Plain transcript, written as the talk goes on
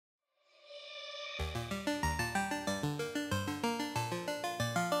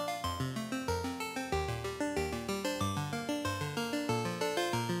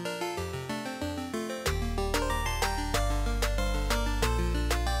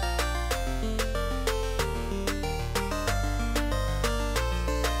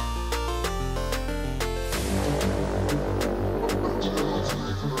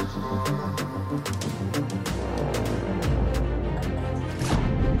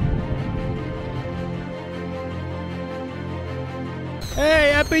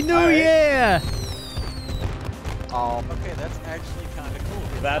Happy New Year! Oh, okay, that's actually kind of cool.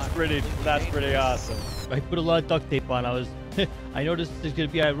 That's pretty awesome. I put a lot of duct tape on. I was, I know this is gonna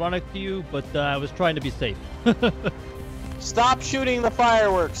be ironic to you, but I was trying to be safe. Stop shooting the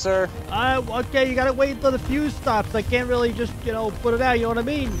fireworks, sir. Okay, you gotta wait until the fuse stops. I can't really just, you know, put it out, you know what I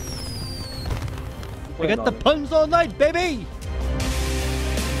mean? I got the puns all night, baby!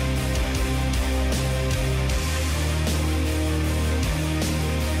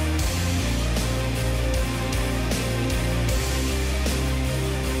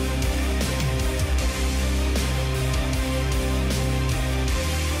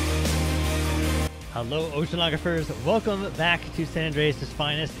 Hello, oceanographers. Welcome back to San Andreas'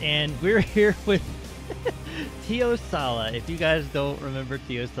 finest, and we're here with Tio Sala. If you guys don't remember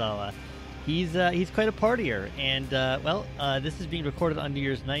Tio Sala, he's quite a partier, and this is being recorded on New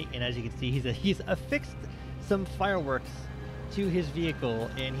Year's night, and as you can see, he's affixed some fireworks to his vehicle,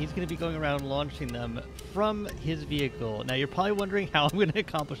 and he's going to be going around launching them from his vehicle. Now, you're probably wondering how I'm going to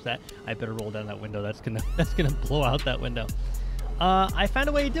accomplish that. I better roll down that window. That's gonna blow out that window. I found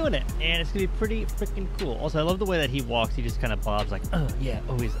a way of doing it, and it's gonna be pretty freaking cool. Also, I love the way that he walks. He just kind of bobs like, oh yeah,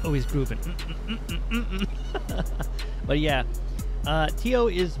 always grooving. But yeah, Tio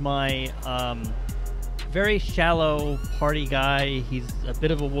is my very shallow party guy. He's a bit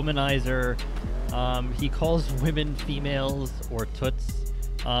of a womanizer. He calls women females or toots.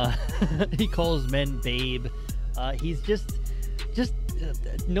 He calls men babe. He's just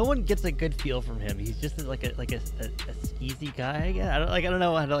no one gets a good feel from him. He's just like a skeezy guy. I don't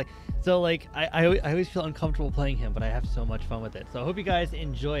know how to like. So like I always feel uncomfortable playing him, but I have so much fun with it. So I hope you guys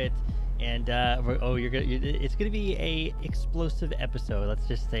enjoy it. And it's gonna be a explosive episode. Let's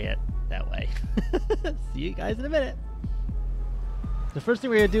just say it that way. See you guys in a minute. The first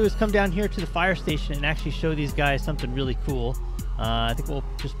thing we're gonna do is come down here to the fire station and actually show these guys something really cool. I think we'll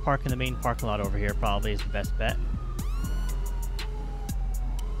just park in the main parking lot over here. Probably is the best bet.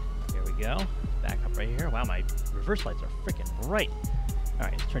 Go back up right here. Wow, my reverse lights are freaking bright. All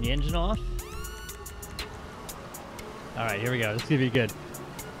right, let's turn the engine off. All right, here we go. This is gonna be good.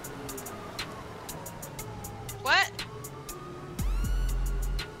 What?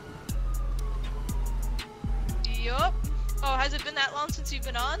 Yup. Oh, has it been that long since you've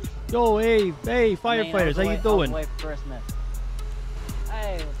been on? Yo, hey, firefighters, how you doing? Away for Christmas.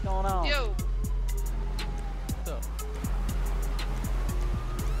 Hey, what's going on? Yo.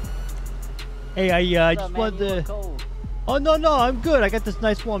 Hey, I just wanted to... Oh, no, I'm good. I got this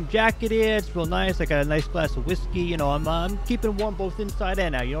nice warm jacket here. It's real nice. I got a nice glass of whiskey. You know, I'm keeping warm both inside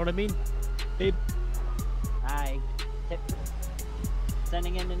and out. You know what I mean? Babe? Hi.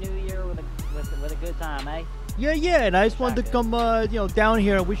 Sending in the new year with a good time, eh? Yeah, and I just wanted to come, down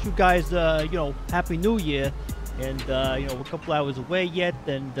here and wish you guys, Happy New Year. And, we're a couple hours away yet,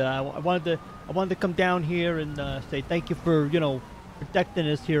 and I wanted to come down here and say thank you for, protecting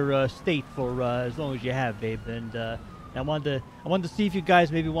this here state for as long as you have, babe. And I wanted to see if you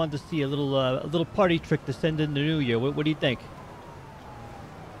guys maybe wanted to see a little party trick to send in the new year. What do you think?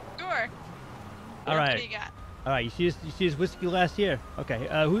 Sure. All right. What do you got? All right. You see his whiskey last year? Okay.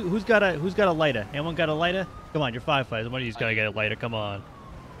 Who's got a lighter? Anyone got a lighter? Come on, you're firefighters. One of you's gotta get a lighter. Come on.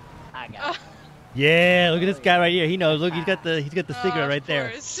 I got it. Yeah. Look at this guy right here. He knows. Look, he's got the cigarette right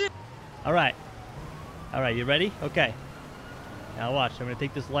there. All right. You ready? Okay. Now watch. I'm gonna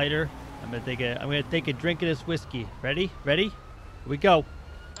take this lighter. I'm gonna take a drink of this whiskey. Ready? Here we go.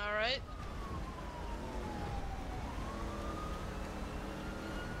 All right.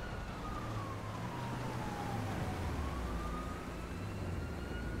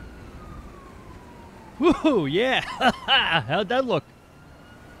 Woohoo! Yeah. How'd that look?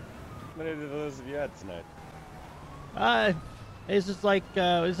 How many of those have you had tonight? It's just like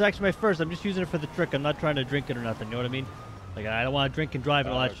this is actually my first. I'm just using it for the trick. I'm not trying to drink it or nothing. You know what I mean? Like, I don't want to drink and drive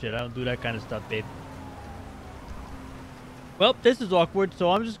and all that shit. I don't do that kind of stuff, babe. Well, this is awkward,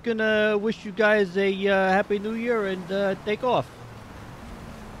 so I'm just gonna wish you guys a Happy New Year and take off.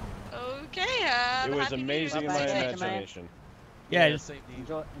 Okay. It was amazing in my imagination. Yeah.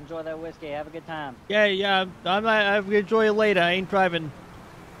 Enjoy that whiskey. Have a good time. Yeah. I'm gonna enjoy it later. I ain't driving.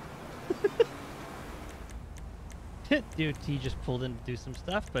 Dude, he just pulled in to do some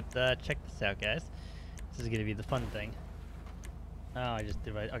stuff, but check this out, guys. This is gonna be the fun thing. Oh, I just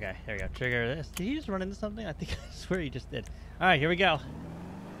did right. Okay, here we go. Trigger this. Did he just run into something? I think I swear he just did. All right, here we go.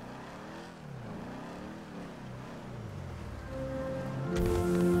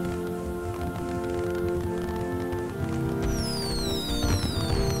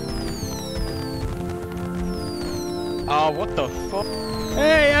 Oh, what the fuck?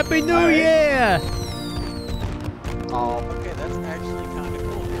 Hey, Happy New Year! Oh, okay, that's actually kind of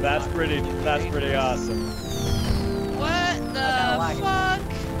cool. That's pretty awesome. What the like it. fuck?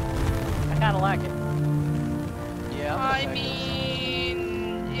 I kind of like it. Yeah. I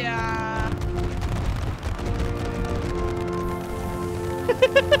mean, yeah.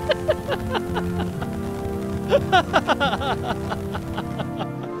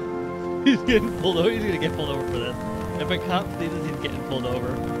 He's getting pulled over. He's gonna get pulled over for this. If a cop sees this, he's getting pulled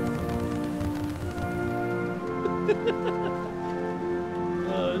over.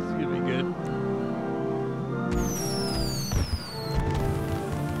 Oh, this is gonna be good.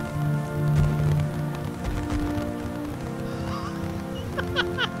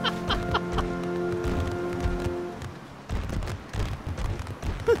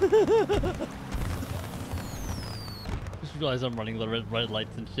 Just realized I'm running the red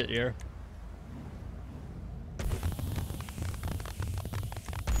lights and shit here.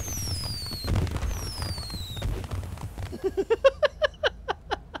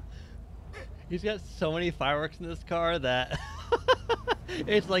 He's got so many fireworks in this car that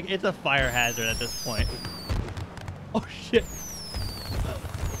it's like it's a fire hazard at this point. Oh shit!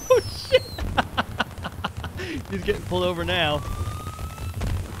 Oh shit! He's getting pulled over now.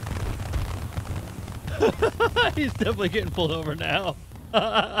 He's definitely getting pulled over now.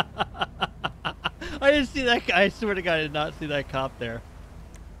 I didn't see that guy. I swear to God, I did not see that cop there.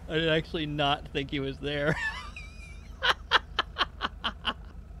 I did actually not think he was there.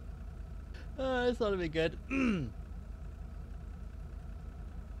 This ought to be good.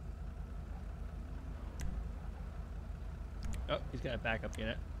 Oh, he's got a backup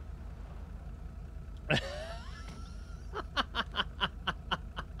unit.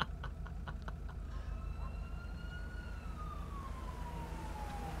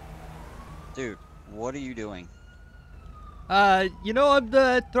 Dude, what are you doing? You know, I'm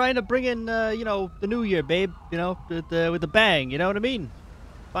trying to bring in, you know, the new year, babe. You know, with the bang. You know what I mean?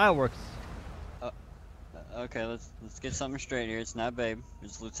 Fireworks. Okay, let's get something straight here. It's not Babe.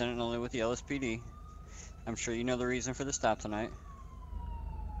 It's Lieutenant Only with the LSPD. I'm sure you know the reason for the stop tonight.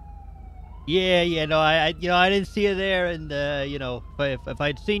 Yeah, no, I didn't see you there, and you know, if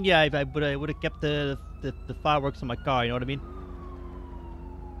I'd seen you, I would have kept the fireworks in my car. You know what I mean?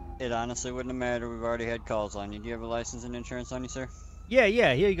 It honestly wouldn't have mattered. We've already had calls on you. Do you have a license and insurance on you, sir? Yeah.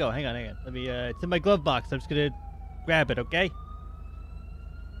 Here you go. Hang on. Let me. It's in my glove box. I'm just gonna grab it. Okay.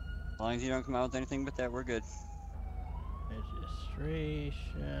 As long as you don't come out with anything but that, we're good. Registration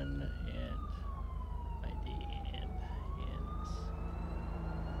and ID and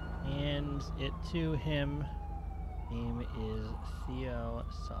hands it to him. Name is Theo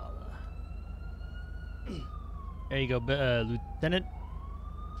Sala. There you go, Lieutenant.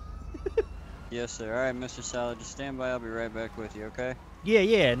 Yes, sir. All right, Mr. Sala, just stand by. I'll be right back with you, okay?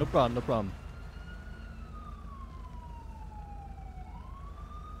 Yeah, no problem.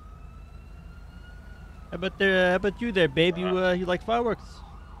 How about you there, babe? You like fireworks?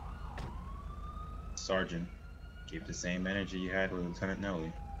 Sergeant, keep the same energy you had with Lieutenant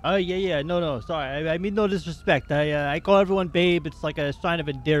Nelly. Oh yeah. No. Sorry, I mean no disrespect. I call everyone babe. It's like a sign of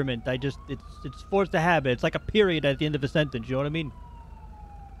endearment. It's forced a habit. It's like a period at the end of a sentence. You know what I mean?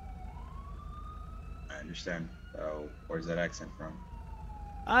 I understand. Where's that accent from?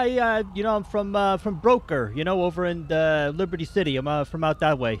 You know, I'm from Broker. You know, over in Liberty City. I'm from out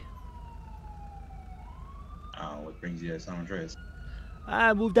that way. What brings you to San Andreas?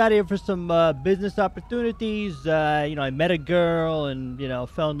 I moved out here for some business opportunities. You know, I met a girl and, you know,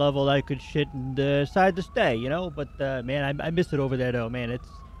 fell in love with all that good shit and decided to stay, you know. But, man, I miss it over there, though, man. It's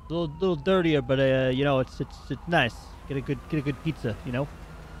a little dirtier, but, you know, it's nice. Get a good pizza, you know.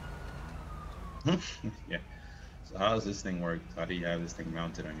 Yeah. So how does this thing work? How do you have this thing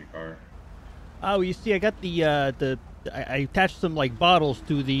mounted on your car? Oh, you see, I got I attached some, like, bottles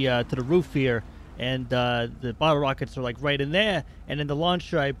to the roof here. And the bottle rockets are like right in there, and in the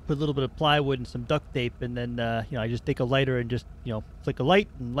launcher I put a little bit of plywood and some duct tape, and then you know, I just take a lighter and just, you know, flick a light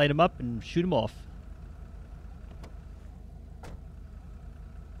and light them up and shoot them off.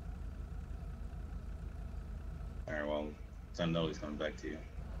 All right, well, Son Nelly's coming back to you.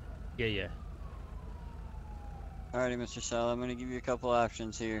 Yeah. Alrighty, Mr. Sala, I'm going to give you a couple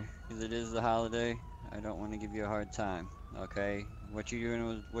options here. Because it is the holiday, I don't want to give you a hard time, okay? What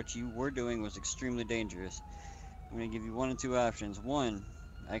you were doing was extremely dangerous. I'm going to give you one of two options. One,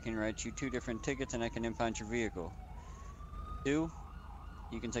 I can write you 2 different tickets and I can impound your vehicle. 2,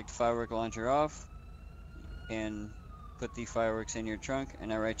 you can take the firework launcher off and put the fireworks in your trunk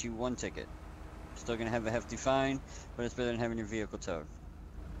and I write you 1 ticket. Still going to have a hefty fine, but it's better than having your vehicle towed.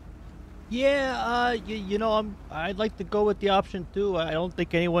 Yeah, you know, I'd like to go with the option 2. I don't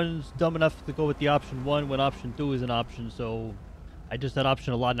think anyone's dumb enough to go with the option 1 when option 2 is an option, so I just said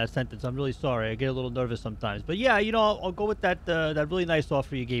option a lot in that sentence. I'm really sorry. I get a little nervous sometimes. But yeah, you know, I'll go with that that really nice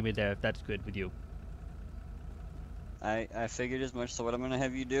offer you gave me there, if that's good with you. I figured as much. So what I'm gonna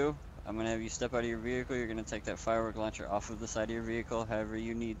have you do, I'm gonna have you step out of your vehicle. You're gonna take that firework launcher off of the side of your vehicle, however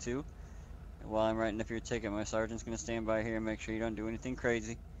you need to. While I'm writing up your ticket, my sergeant's gonna stand by here and make sure you don't do anything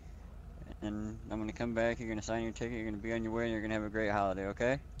crazy. And I'm gonna come back. You're gonna sign your ticket. You're gonna be on your way, and you're gonna have a great holiday.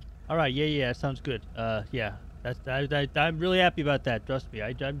 Okay? All right. Yeah. Sounds good. Yeah. I'm really happy about that. Trust me.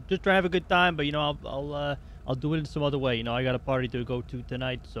 I'm just trying to have a good time, but you know, I'll do it in some other way. You know, I got a party to go to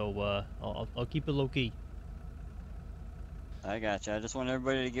tonight, so I'll keep it low key. I gotcha. I just want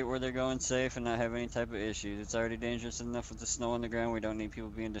everybody to get where they're going safe and not have any type of issues. It's already dangerous enough with the snow on the ground. We don't need people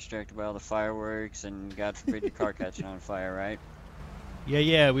being distracted by all the fireworks and God forbid your car catching on fire, right?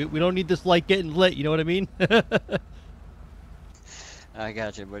 Yeah. We don't need this light getting lit. You know what I mean? I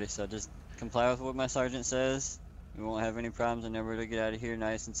gotcha, buddy. So just comply with what my sergeant says. We won't have any problems and everybody will get out of here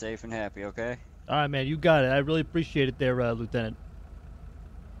nice and safe and happy, okay? All right, man. You got it. I really appreciate it there, Lieutenant.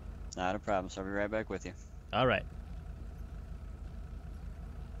 Not a problem. So I'll be right back with you. All right.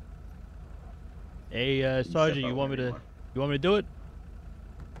 Hey, Sergeant, you want me to do it?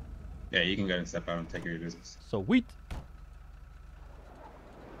 Yeah, you can go ahead and step out and take care of your business. Sweet.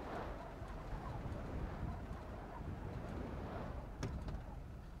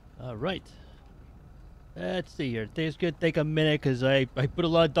 All right. Let's see here. It's gonna take a minute because I put a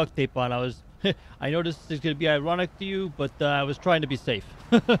lot of duct tape on. I know this is gonna be ironic to you, but I was trying to be safe.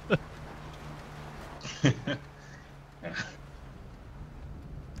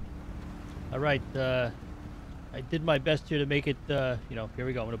 All right, I did my best here to make it, you know, here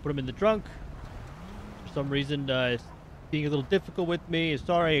we go. I'm going to put them in the trunk. For some reason, it's being a little difficult with me.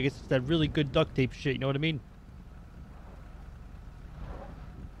 Sorry, I guess it's that really good duct tape shit, you know what I mean?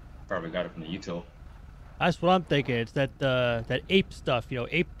 Probably got it from the util. That's what I'm thinking. It's that, that ape stuff, you know,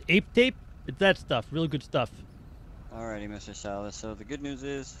 ape tape? It's that stuff, really good stuff. Alrighty, Mr. Salas. So the good news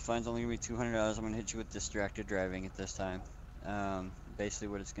is, fine's only going to be $200. I'm going to hit you with distracted driving at this time. Basically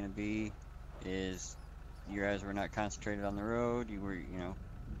what it's going to be is your eyes were not concentrated on the road, you were, you know,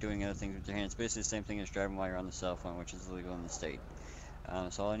 doing other things with your hands. Basically the same thing as driving while you're on the cell phone, which is illegal in the state.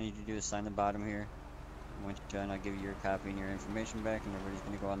 So all I need you to do is sign the bottom here. Once you're done, I'll give you your copy and your information back, and everybody's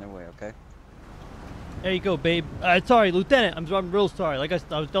going to go on their way, okay? There you go, babe. Sorry, Lieutenant. I'm real sorry. Like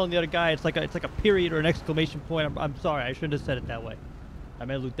I was telling the other guy, it's like a period or an exclamation point. I'm sorry. I shouldn't have said it that way. I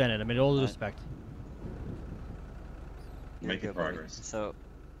meant Lieutenant. I mean all the respect. Making progress. So,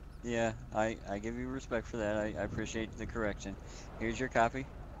 yeah, I give you respect for that. I appreciate the correction. Here's your copy,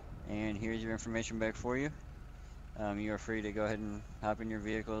 and here's your information back for you. You are free to go ahead and hop in your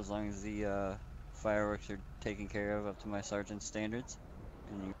vehicle as long as the fireworks are taken care of up to my sergeant's standards.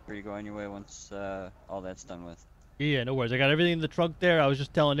 And you're free to go on your way once all that's done with. Yeah, no worries. I got everything in the trunk there. I was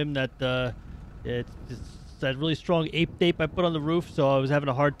just telling him that it's that really strong ape tape I put on the roof, so I was having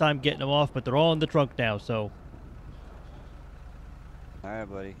a hard time getting them off, but they're all in the trunk now, so... Alright,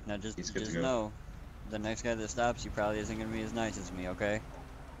 buddy. Now just know, the next guy that stops you probably isn't going to be as nice as me, okay?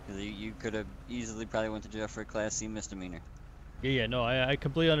 Because you could have easily probably went to jail for a Class C misdemeanor. Yeah, no, I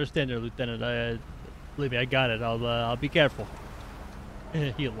completely understand there, Lieutenant. Believe me, I got it. I'll be careful.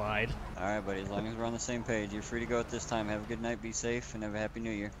 He lied. Alright, buddy. As long as we're on the same page, you're free to go at this time. Have a good night, be safe, and have a Happy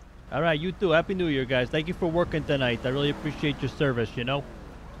New Year. Alright, you too. Happy New Year, guys. Thank you for working tonight. I really appreciate your service, you know?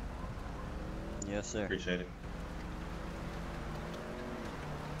 Yes, sir. Appreciate it.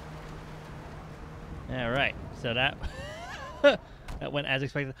 Alright, so that that went as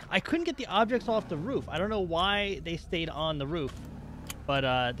expected. I couldn't get the objects off the roof. I don't know why they stayed on the roof,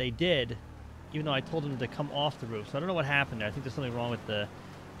 but they did, even though I told them to come off the roof. So I don't know what happened there. I think there's something wrong with the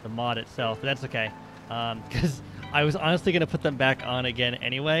mod itself, but that's okay. Because I was honestly going to put them back on again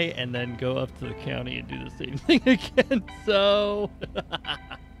anyway, and then go up to the county and do the same thing again, so...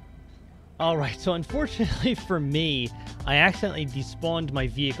 Alright, so unfortunately for me, I accidentally despawned my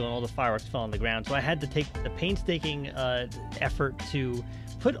vehicle and all the fireworks fell on the ground, so I had to take the painstaking effort to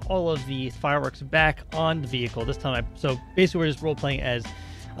put all of the fireworks back on the vehicle. This time, so basically we're just role-playing as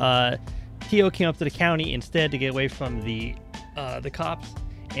Tio came up to the county instead to get away from the cops,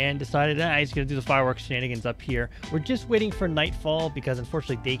 and decided he's going to do the fireworks shenanigans up here. We're just waiting for nightfall because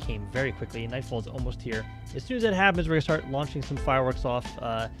unfortunately day came very quickly and nightfall is almost here. As soon as that happens, we're going to start launching some fireworks off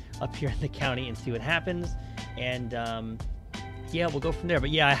up here in the county and see what happens. And yeah, we'll go from there. But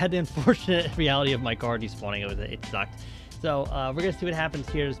yeah, I had the unfortunate reality of my car despawning. It sucked. So we're going to see what happens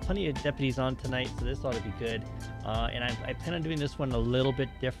here. There's plenty of deputies on tonight, so this ought to be good. And I plan on doing this one a little bit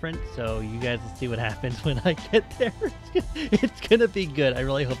different, so you guys will see what happens when I get there. It's going to be good. I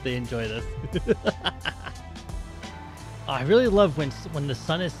really hope they enjoy this. I really love when the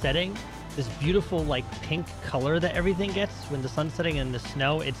sun is setting. This beautiful like pink color that everything gets when the sun's setting in the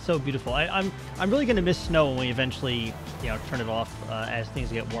snow. It's so beautiful. I'm really gonna miss snow when we eventually turn it off as things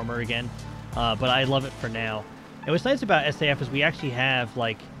get warmer again. But I love it for now. And what's nice about SAF is we actually have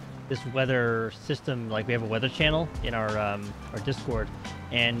like this weather system. Like we have a weather channel in our Discord,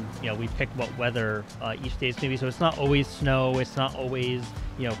 and we pick what weather each day is gonna be. So it's not always snow. It's not always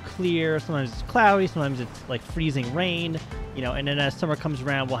clear. Sometimes it's cloudy. Sometimes it's like freezing rain. And then as summer comes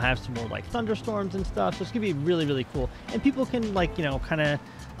around, we'll have some more like thunderstorms and stuff. So it's gonna be really, really cool. And people can like kind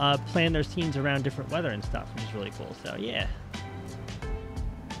of plan their scenes around different weather and stuff, which is really cool. So yeah.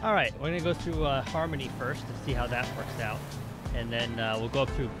 All right, we're gonna go through Harmony first and see how that works out, and then we'll go up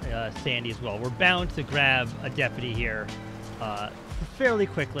through Sandy as well. We're bound to grab a deputy here fairly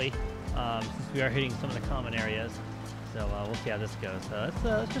quickly, since we are hitting some of the common areas. So we'll see how this goes.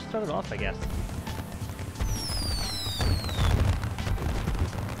 Let's just start it off, I guess.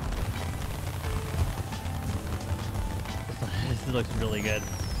 This looks really good.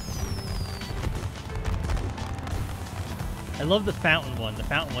 I love the fountain one. The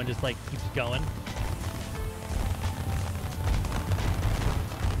fountain one just like keeps going.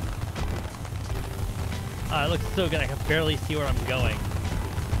 It looks so good. I can barely see where I'm going.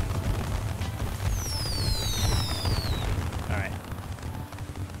 Alright.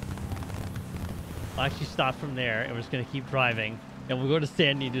 I'll actually stop from there, and we're just going to keep driving. And we'll go to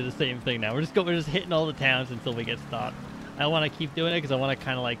Sandy and do the same thing now. We're just hitting all the towns until we get stopped. I want to keep doing it because I want to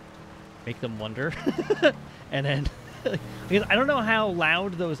kind of like make them wonder. And then... because I don't know how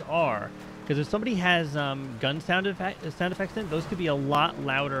loud those are. Because if somebody has gun sound effects in, those could be a lot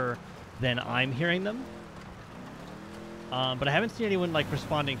louder than I'm hearing them. But I haven't seen anyone like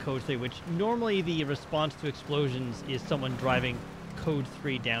responding code 3, which normally the response to explosions is someone driving code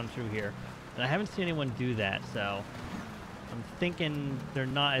 3 down through here. And I haven't seen anyone do that, so I'm thinking they're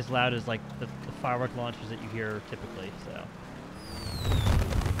not as loud as like the firework launchers that you hear typically, so.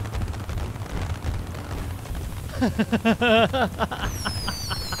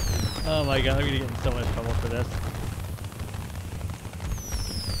 Oh my god, I'm gonna get in so much trouble for this.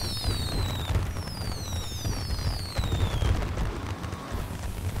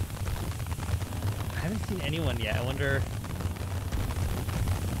 I haven't seen anyone yet. I wonder...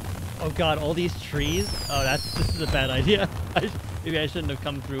 Oh god, all these trees? Oh, this is a bad idea. Maybe I shouldn't have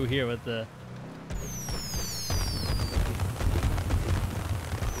come through here with the...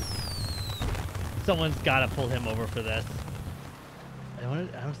 Someone's gotta pull him over for this. I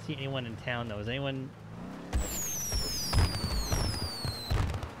don't see anyone in town though. Is anyone?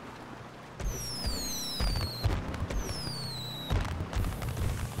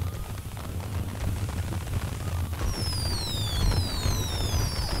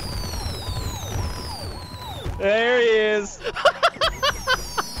 There he is.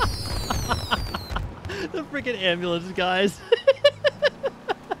 The freaking ambulance guys.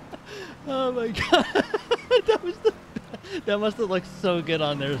 Oh my god. That must have looked so good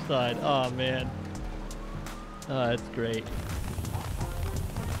on their side. Oh man. Oh, that's great.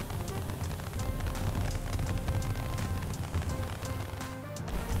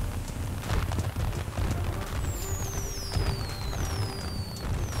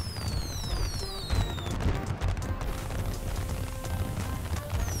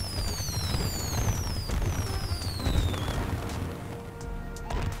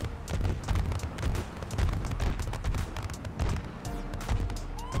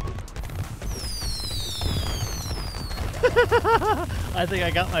 I think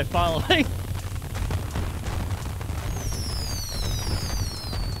I got my following.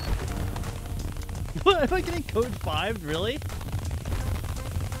 What, am I getting code 5? Really?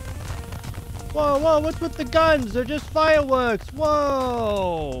 Whoa, whoa, what's with the guns? They're just fireworks.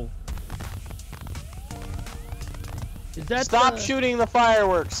 Whoa. Is that Stop shooting the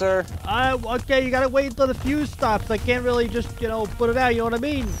fireworks, sir. Okay, you gotta wait until the fuse stops. I can't really just, put it out, you know what I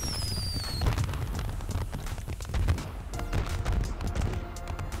mean?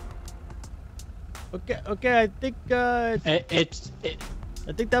 Okay, I think, I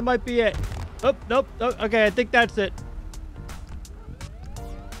think that might be it. Oh, nope, okay, I think that's it.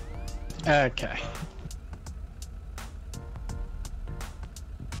 Okay.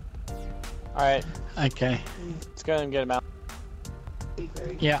 Alright. Okay. Let's go and get him out.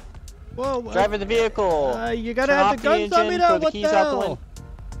 Yeah. Whoa. Driving the vehicle. You gotta have the guns on me now? What the hell?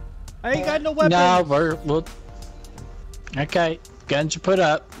 I ain't got no weapons. No, we'll... Okay, guns are put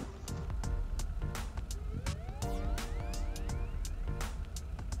up.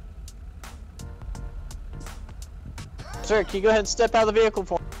 Sir, can you go ahead and step out of the vehicle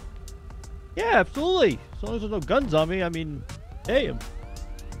for me? Yeah, absolutely. as long as there's no guns on me, I mean, hey.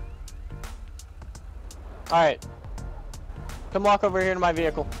 Alright. Come walk over here to my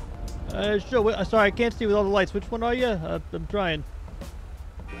vehicle. Sure. Wait, sorry, I can't see with all the lights. Which one are you? I'm trying.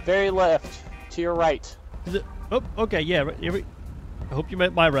 Very left. To your right. Is it? Oh, okay, yeah. Right, here we... I hope you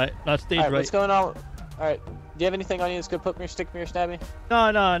meant my right, not stage right. What's going on? Alright. Do you have anything on you that's gonna poke me or stick me or stab me?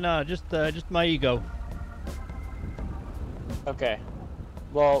 No. Just my ego. Okay.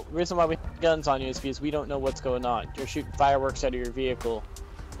 Well, the reason why we have guns on you is because we don't know what's going on. You're shooting fireworks out of your vehicle,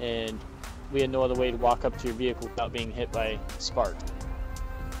 and we had no other way to walk up to your vehicle without being hit by spark.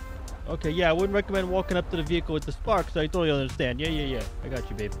 Okay, yeah, I wouldn't recommend walking up to the vehicle with the sparks. I totally understand. Yeah. I got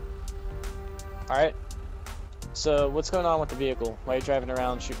you, babe. Alright. So, what's going on with the vehicle? Why are you driving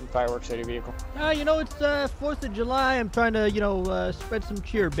around shooting fireworks out of your vehicle? You know, it's 4th of July. I'm trying to, spread some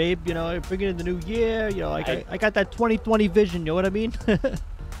cheer, babe. You know, bring in the new year. You know, I got that 2020 vision. You know what I mean?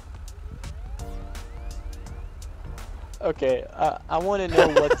 Okay, I want to know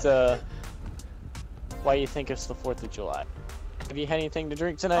what, why you think it's the 4th of July. Have you had anything to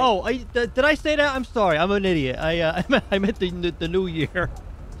drink tonight? Oh, did I say that? I'm sorry. I'm an idiot. I meant the new year.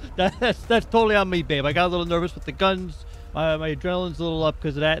 That's totally on me, babe. I got a little nervous with the guns. My adrenaline's a little up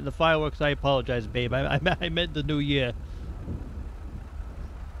because of that, and the fireworks. I apologize, babe. I meant the new year.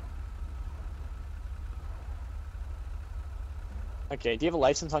 Okay, do you have a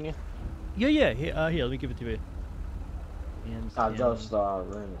license on you? Yeah. Here, let me give it to you. And I just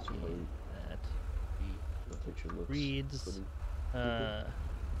ran this week. That reads.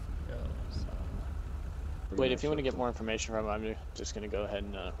 Wait, if you want to get more information from him, I'm just going to go ahead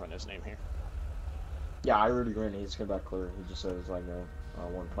and run his name here. Yeah, I already ran it. He's come back clear. He just said it's like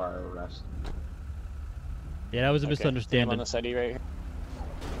one prior arrest. Yeah, that was a misunderstanding. On this ID right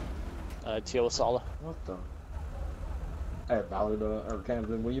here. Teal Sala. What the? Hey, Ballard or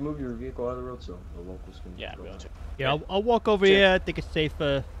Camden, will you move your vehicle out of the road so the locals can? Yeah, I'm going to. Yeah, I'll walk over here. I think it's safe.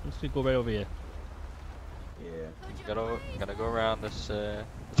 Let's go right over here. Yeah. Gotta go around this.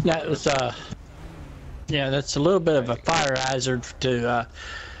 That was yeah, that's a little bit of a fire hazard to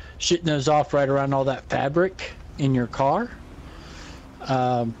shooting those off right around all that fabric in your car.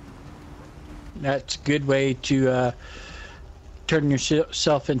 That's a good way to turn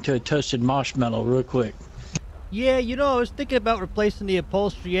yourself into a toasted marshmallow real quick. Yeah, you know, I was thinking about replacing the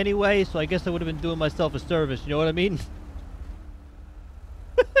upholstery anyway, so I guess I would have been doing myself a service. You know what I mean?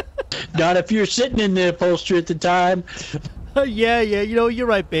 Not if you're sitting in the upholstery at the time. Yeah. You know, you're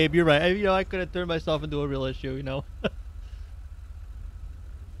right, babe. You're right. I could have turned myself into a real issue. You know.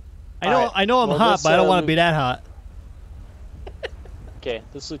 I know I'm hot, but I don't want to be that hot. Okay,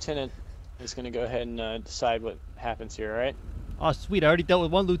 this lieutenant is going to go ahead and decide what happens here. All right. Oh, sweet. I already dealt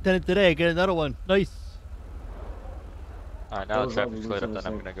with one lieutenant today. Get another one. Nice. Alright, now the traffic's cleared up, then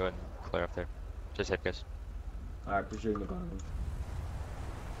I'm gonna go ahead and clear up there. Just hit, guys. Alright, appreciate you.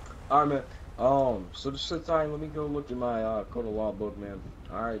 Alright, man. So just sit tight and let me go look at my code of law book, man.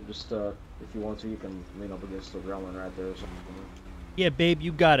 Alright, just if you want to, you can lean up against the railing right there or something. Yeah, babe,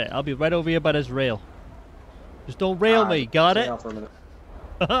 you got it. I'll be right over here by this rail. Just don't rail me, got it? For a minute.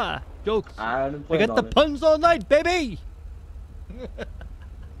 Haha, jokes. I got the puns all night, baby!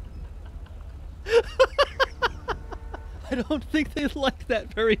 I don't think they like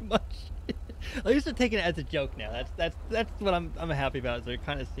that very much. I used to take it as a joke now. That's what I'm happy about. Is they're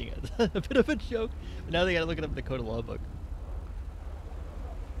kind of seeing it as a bit of a joke. But now they gotta look it up in the code of law book.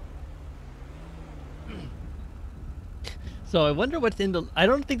 So I wonder what's in the. I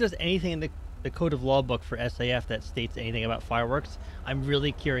don't think there's anything in the code of law book for SAF that states anything about fireworks. I'm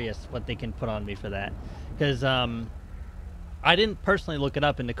really curious what they can put on me for that, because I didn't personally look it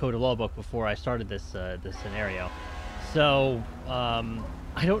up in the code of law book before I started this this scenario. So,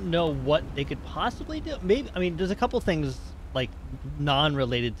 I don't know what they could possibly do. Maybe, I mean, there's a couple things, like,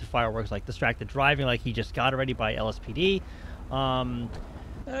 non-related to fireworks, like distracted driving, like he just got already by LSPD.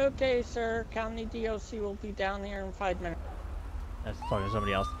 Okay, sir. County DOC will be down there in 5 minutes. That's talking to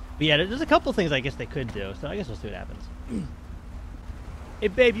somebody else. But yeah, there's a couple things I guess they could do, so I guess we'll see what happens. Hey,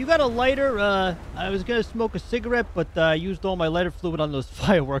 babe, you got a lighter? I was gonna smoke a cigarette, but I used all my lighter fluid on those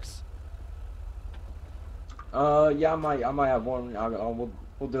fireworks. Yeah, I might have one.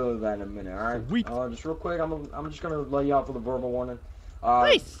 We'll deal with that in a minute. All right. Sweet. Just real quick, I'm just gonna lay you out for the verbal warning.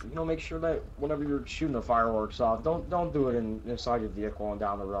 Nice. You know, make sure that whenever you're shooting the fireworks off, don't do it inside your vehicle and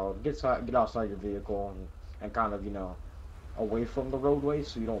down the road. Get outside your vehicle and kind of, you know, away from the roadway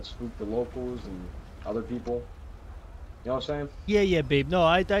so you don't spook the locals and other people. You know what I'm saying? Yeah, babe. No,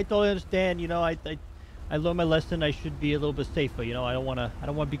 I totally understand. You know, I learned my lesson. I should be a little bit safer. You know, I don't wanna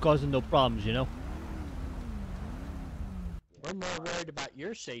be causing no problems. You know. We're more worried about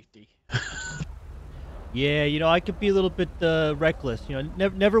your safety. Yeah, you know, I could be a little bit reckless. You know,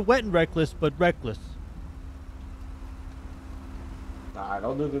 never wet and reckless, but reckless. Alright,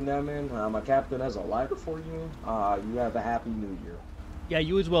 other than that, man, my captain has a lighter for you. You have a happy new year. Yeah,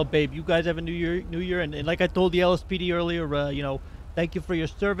 you as well, babe. You guys have a new year, and like I told the LSPD earlier, you know, thank you for your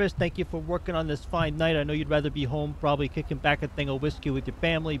service. Thank you for working on this fine night. I know you'd rather be home, probably kicking back a thing of whiskey with your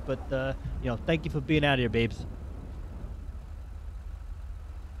family, but you know, thank you for being out here, babes.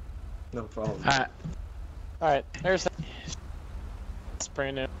 No problem. Alright, there's that. It's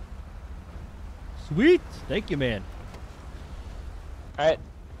brand new. Sweet. Thank you, man. Alright,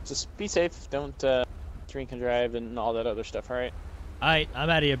 just be safe. Don't drink and drive and all that other stuff, alright? Alright, I'm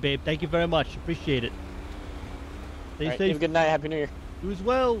out of here, babe. Thank you very much. Appreciate it. Stay Alright, safe. have a good night. Happy New Year. You as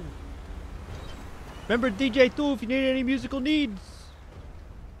well. Remember DJ 2 if you need any musical needs.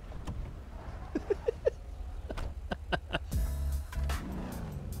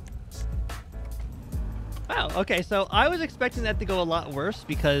 Wow, okay, so I was expecting that to go a lot worse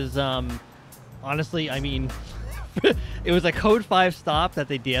because, honestly, I mean, it was a code 5 stop that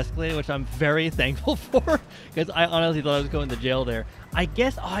they de-escalated, which I'm very thankful for because I honestly thought I was going to jail there. I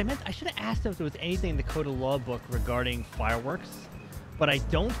guess, I should have asked them if there was anything in the code of law book regarding fireworks, but I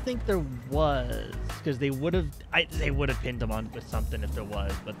don't think there was because they would have pinned them on with something if there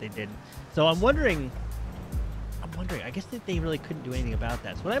was, but they didn't. So I'm wondering, I guess that they really couldn't do anything about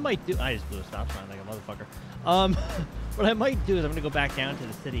that. So what I might do, I just blew a stop sign like a motherfucker. What I might do is I'm gonna go back down to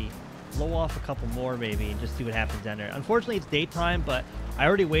the city, blow off a couple more maybe, and just see what happens down there. Unfortunately, it's daytime, but I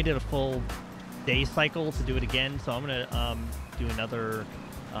already waited a full day cycle to do it again, so I'm gonna do another.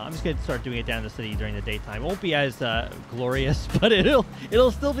 I'm just gonna start doing it down in the city during the daytime. It won't be as glorious, but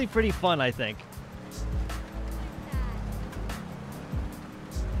it'll still be pretty fun, I think.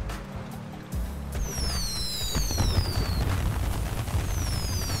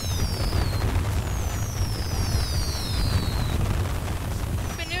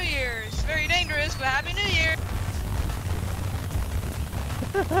 Happy New Year. It's very dangerous, but Happy New Year.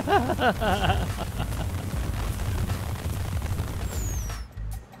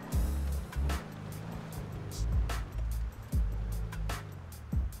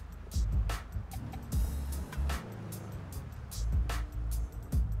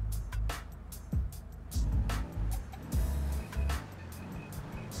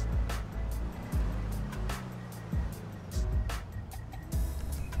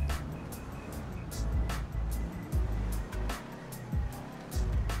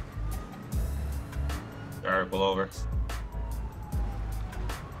 Alright, pull over.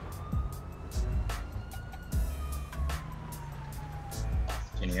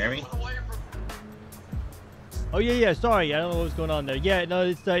 Can you hear me? Oh yeah, sorry, I don't know what was going on there. Yeah, no,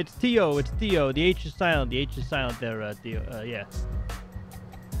 it's Theo, it's Theo. The H is silent. The H is silent there, Theo. Yeah.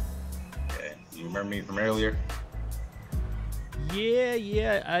 Yeah, you remember me from earlier?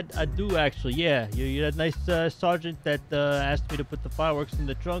 Yeah, I do actually. Yeah, you're that nice sergeant that asked me to put the fireworks in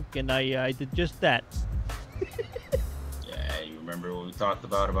the trunk, and I did just that. Yeah, you remember what we talked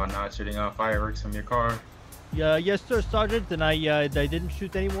about not shooting off fireworks from your car? Yeah, yes, sir, sergeant. And I didn't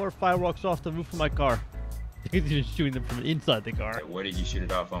shoot any more fireworks off the roof of my car. Just shooting them from inside the car. Okay, where did you shoot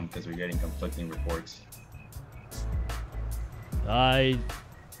it off on? Because we're getting conflicting reports.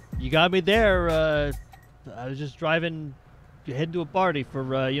 You got me there. I was just driving, heading to a party for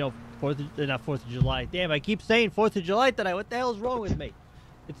not 4th of July. Damn, I keep saying 4th of July tonight. What the hell is wrong with me?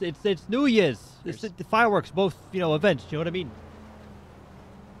 It's New Year's. It's the fireworks, both events. You know what I mean?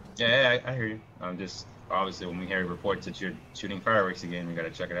 Yeah, I hear you. I'm just obviously when we hear reports that you're shooting fireworks again, we gotta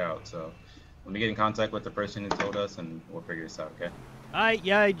check it out. So let me get in contact with the person who told us, and we'll figure this out. Okay?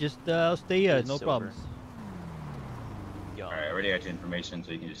 I just I'll stay here. No problems. All right, I already got your information,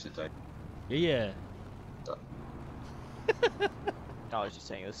 so you can just sit tight. Yeah. So, No, I was just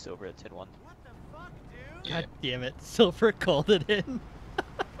saying it was silver at 10-1. God damn it, Silver called it in.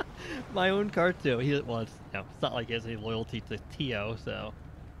 My own car too. It's not like he has any loyalty to Tio, so.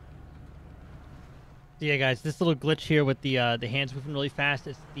 Yeah, guys, this little glitch here with the hands moving really fast.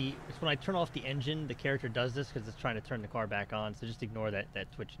 It's when I turn off the engine, the character does this because it's trying to turn the car back on. So just ignore that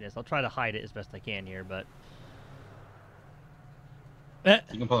twitchiness. I'll try to hide it as best I can here, but. you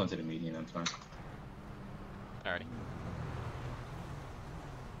can pull into the median. That's fine. Alrighty.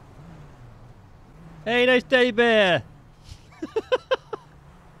 Hey, nice teddy bear.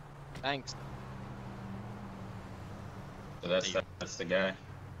 Thanks. So that's the guy.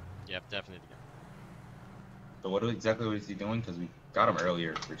 Yep, definitely. So what exactly was he doing? Because we got him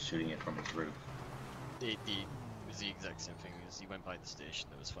earlier for shooting it from his roof. It was the exact same thing as he went by the station.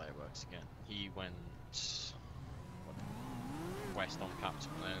 There was fireworks again. He went west on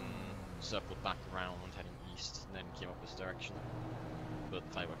Captain, and circled back around, heading east, and then came up this direction. But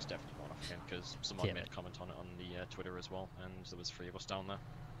the fireworks definitely went off again, because someone Damn made it. a comment on it on the Twitter as well, and there was 3 of us down there.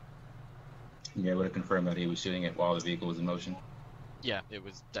 Yeah, would have confirmed that he was shooting it while the vehicle was in motion. Yeah, it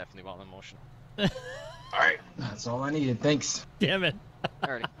was definitely while in motion. Alright, that's all I needed. Thanks. Damn it.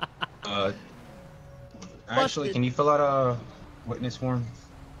 Alrighty. Actually, can you fill out a witness form?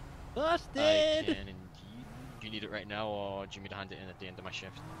 I Busted. can indeed. Do you need it right now, or do you need me to hand it in at the end of my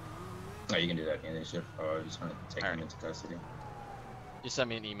shift? Oh, you can do that at the end of the shift. I just want to take him into custody. Just send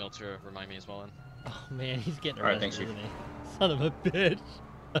me an email to remind me as well, then. Oh man, he's getting All right, arrested, thanks, Chief. isn't he? Son of a bitch.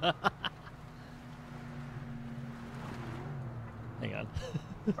 Hang on.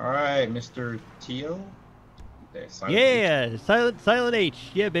 Alright, Mr. Tio? There, Silent Yeah, silent H.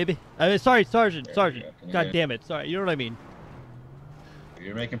 Yeah, baby. Sorry, Sergeant. There we Sergeant. go. Can you God hear? damn it. Sorry. You know what I mean.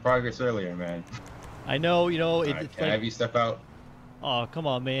 You're making progress earlier, man. I know. You know. Alright, It's can I like. have you step out? Oh, come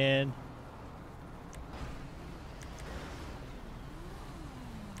on, man.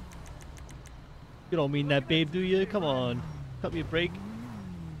 You don't mean that, babe, do you? Come on. Cut me a break.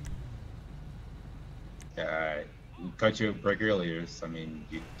 Alright. We cut you a break earlier. So, I mean,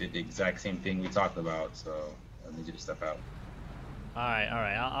 you did the exact same thing we talked about, so I need you to step out. All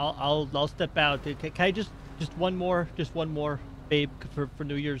right. I'll step out. Can I just one more, babe, for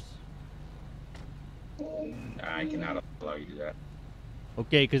New Year's? I cannot allow you to do that.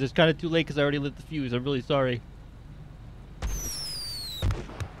 Okay, because it's kind of too late because I already lit the fuse. I'm really sorry.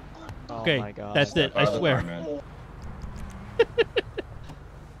 Okay, Oh my god. that's it. Step I out of the swear. car, man.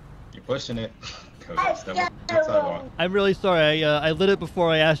 You're pushing it. Go ahead, step on the sidewalk. I'm really sorry. I lit it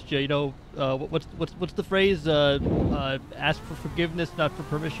before I asked you. You know, what's the phrase? Ask for forgiveness, not for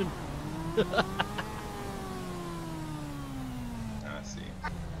permission. I see.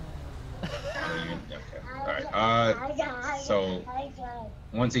 Okay. Alright. So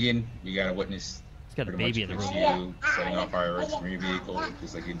once again, you got a witness. It's got a Pretty baby in much the picture room. you setting off fireworks from your vehicle,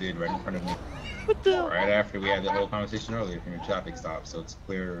 just like you did right in front of me. What the? Right after we had that whole conversation earlier from your traffic stop, so it's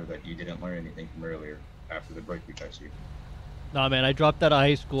clear that you didn't learn anything from earlier after the break we cut you. Nah, man. I dropped out of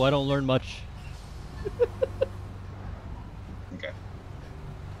high school. I don't learn much. Okay.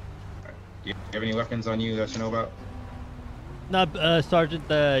 Alright. Do you have any weapons on you that you know about? Nah, Sergeant.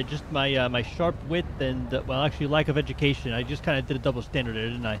 Just my sharp wit and well, actually lack of education. I just kind of did a double standard there,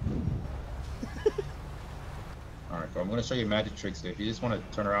 didn't I? Alright, so I'm going to show you magic tricks. If you just want to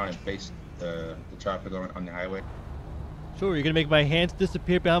turn around and face the traffic on the highway. Sure. You're gonna make my hands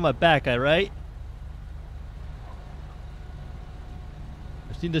disappear behind my back, all right?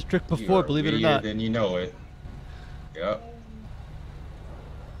 I've seen this trick You before, are believe it or weirder not. than you know it. Yep.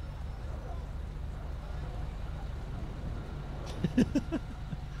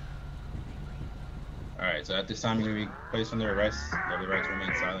 Alright, so at this time you're going to be placed under arrest. You have the right to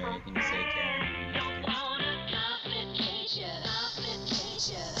remain silent. Anything you say can be used against you.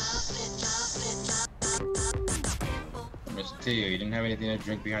 Mr. T, you didn't have anything to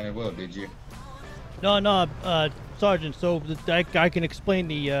drink behind the wheel, did you? No, Sergeant. So I can explain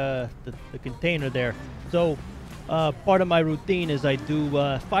the container there. So part of my routine is I do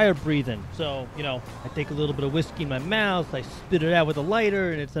fire breathing. So you know, I take a little bit of whiskey in my mouth, I spit it out with a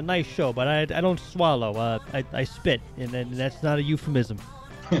lighter, and it's a nice show. But I don't swallow. I spit, and then that's not a euphemism.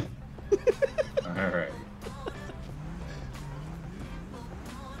 Alright.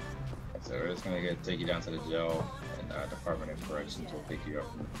 So we're just gonna take you down to the jail, and Department of Corrections will pick you up.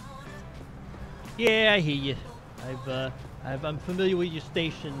 Yeah, I hear you. I'm familiar with your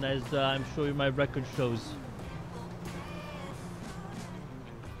station, as I'm sure my record shows.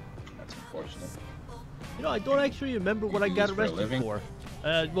 That's unfortunate. You know, I don't actually remember what I do got this for a arrested living? for.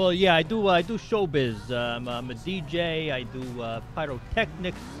 Well, yeah, I do showbiz. I'm a DJ. I do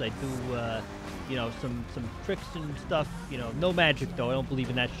pyrotechnics. I do, you know, some tricks and stuff. You know, no magic though. I don't believe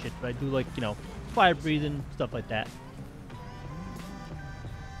in that shit. But I do like, you know, fire breathing stuff like that.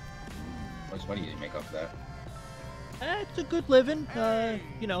 How much money did you make off that? It's a good living.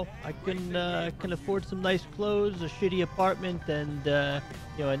 You know, I can afford some nice clothes, a shitty apartment, and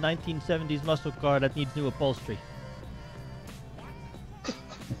you know, a 1970s muscle car that needs new upholstery.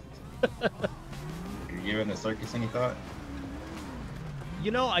 You giving the circus any thought?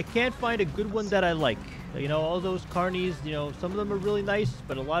 You know, I can't find a good one that I like. You know, all those carnies, you know, some of them are really nice,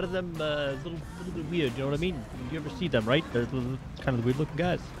 but a lot of them a little bit weird. You know what I mean? You ever see them, right? They're kind of the weird-looking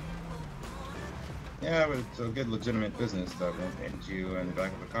guys. Yeah, but it's a good legitimate business that won't end you in the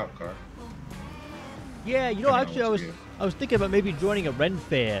back of a cop car. Yeah, you know, Depending on actually, what you I was thinking about maybe joining a Ren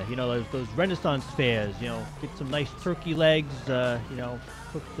fair. You know, those Renaissance fairs. You know, get some nice turkey legs. You know,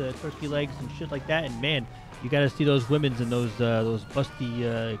 cook the turkey legs and shit like that. And man, You gotta see those women's in those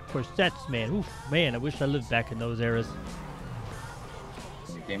busty corsets, man. Oof, man, I wish I lived back in those eras.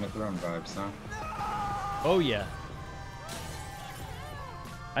 Game of Thrones vibes, huh? Oh yeah.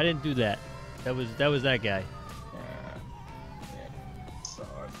 I didn't do that. That was that guy. Yeah.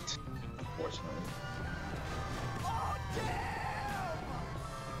 Sucked. Unfortunately.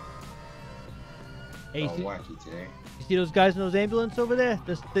 Hey, All wacky today. you see those guys in those ambulance over there?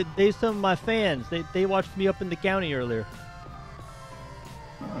 They some of my fans. They watched me up in the county earlier.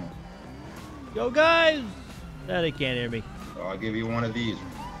 Huh. Yo guys! Nah, they can't hear me. Well, I'll give you one of these.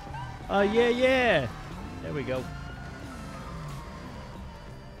 Yeah. There we go.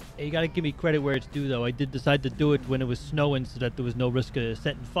 Hey, you gotta give me credit where it's due, though. I did decide to do it when it was snowing so that there was no risk of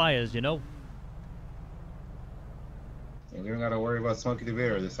setting fires, you know? And you don't gotta worry about Smokey the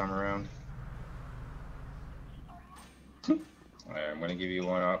Bear this time around. Alright, I'm gonna give you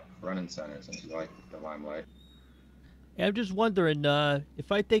one up running center since you like the limelight. Hey, I'm just wondering,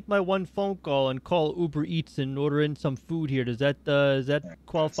 if I take my one phone call and call Uber Eats and order in some food here, does that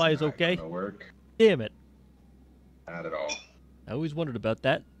qualify as okay? That's not gonna work. Damn it. Not at all. I always wondered about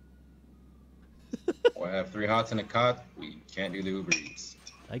that. We'll have 3 hots in a cot. We can't do the Uber Eats.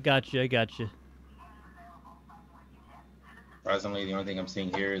 I got you. Surprisingly, the only thing I'm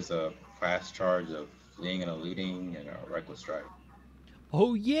seeing here is a fast charge of fleeing and eluding and a reckless drive.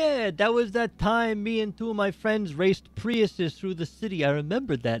 Oh yeah, that was that time me and 2 of my friends raced Priuses through the city. I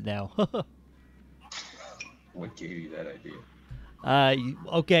remembered that now. What gave you that idea?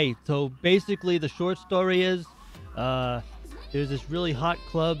 Okay, so basically the short story is, there's this really hot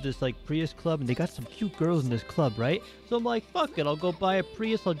club, this like Prius club, and they got some cute girls in this club, right? So I'm like, fuck it, I'll go buy a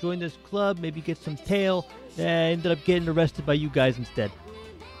Prius, I'll join this club, maybe get some tail, and I ended up getting arrested by you guys instead.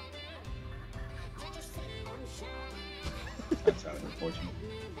 That sounded unfortunate.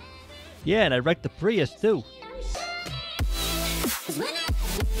 Yeah, and I wrecked the Prius too. When